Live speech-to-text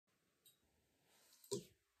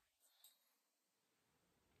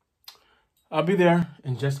I'll be there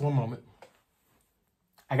in just one moment.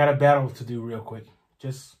 I got a battle to do real quick.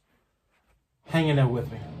 Just hang in there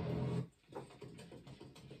with me.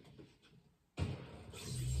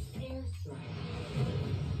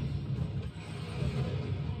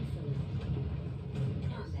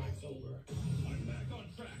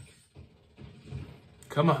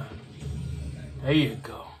 Come on. There you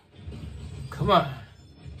go. Come on.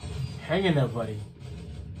 Hang in there, buddy.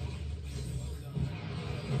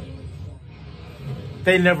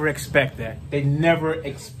 They never expect that. They never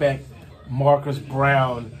expect Marcus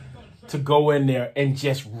Brown to go in there and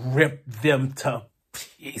just rip them to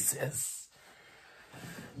pieces.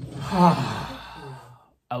 I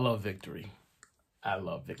love victory. I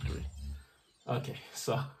love victory. Okay,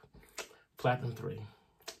 so Platinum 3.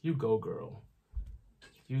 You go, girl.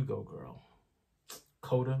 You go, girl.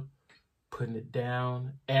 Coda putting it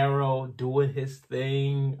down. Arrow doing his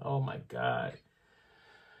thing. Oh, my God.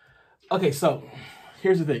 Okay, so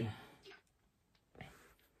here's the thing.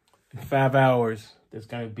 In 5 hours, there's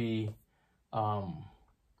going to be a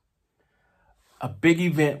big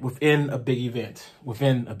event within a big event.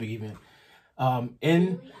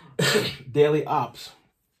 In Daily Ops,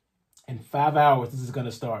 in 5 hours, this is going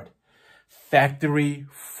to start. Factory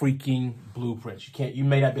freaking blueprints. You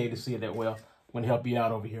may not be able to see it that well. I'm going to help you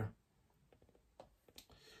out over here.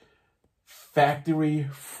 Factory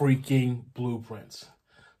freaking blueprints.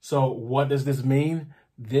 So what does this mean?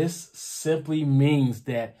 This simply means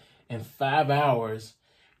that in 5 hours,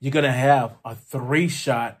 you're going to have a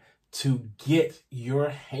 3-shot to get your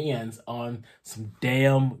hands on some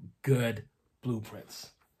damn good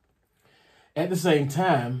blueprints. At the same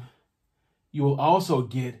time, you will also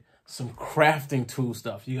get some crafting tool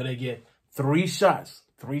stuff. You're going to get 3 shots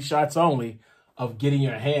only of getting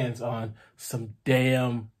your hands on some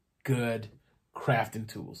damn good crafting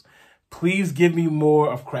tools. Please give me more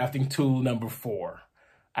of crafting tool number 4.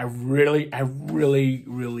 I really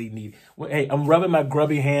need it. Well, hey, I'm rubbing my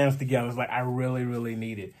grubby hands together. It's like I really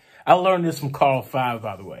need it. I learned this from Carl 5,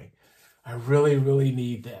 by the way. I really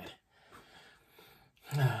need that.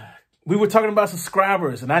 We were talking about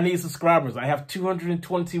subscribers, and I need subscribers. I have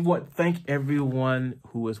 221. Thank everyone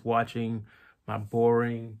who is watching my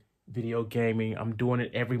boring video gaming. I'm doing it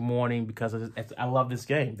every morning because I love this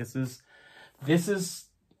game. This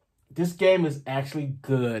game is actually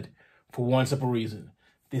good for one simple reason.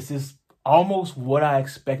 This is almost what I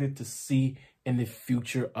expected to see in the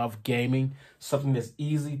future of gaming. Something that's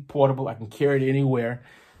easy, portable. I can carry it anywhere,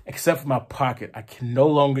 except for my pocket. I can no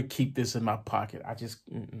longer keep this in my pocket. I just,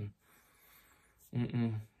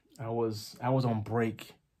 I was on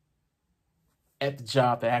break at the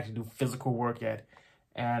job that I actually do physical work at,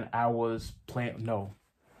 and I was playing, no,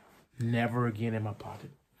 never again in my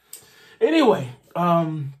pocket. Anyway,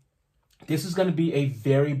 this is going to be a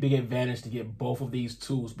very big advantage to get both of these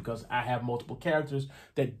tools because I have multiple characters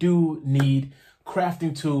that do need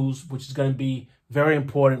crafting tools, which is going to be very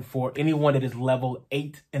important for anyone that is level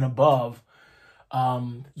 8 and above.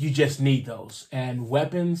 You just need those. And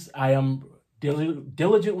weapons, I am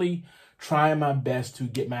diligently trying my best to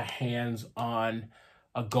get my hands on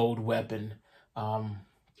a gold weapon.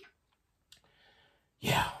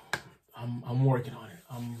 Yeah, I'm working on it.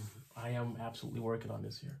 I am absolutely working on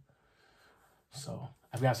this here. So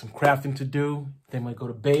I've got some crafting to do. Then I'm going to go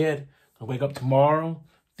to bed. I'll wake up tomorrow,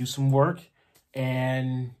 do some work,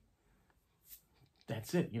 and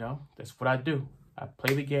that's it, you know. That's what I do. I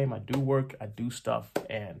play the game, I do work, I do stuff,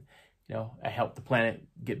 and, you know, I help the planet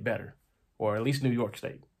get better, or at least New York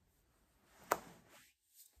State.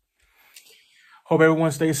 Hope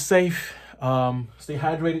everyone stays safe. Stay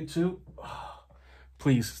hydrated, too.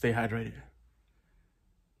 Please stay hydrated.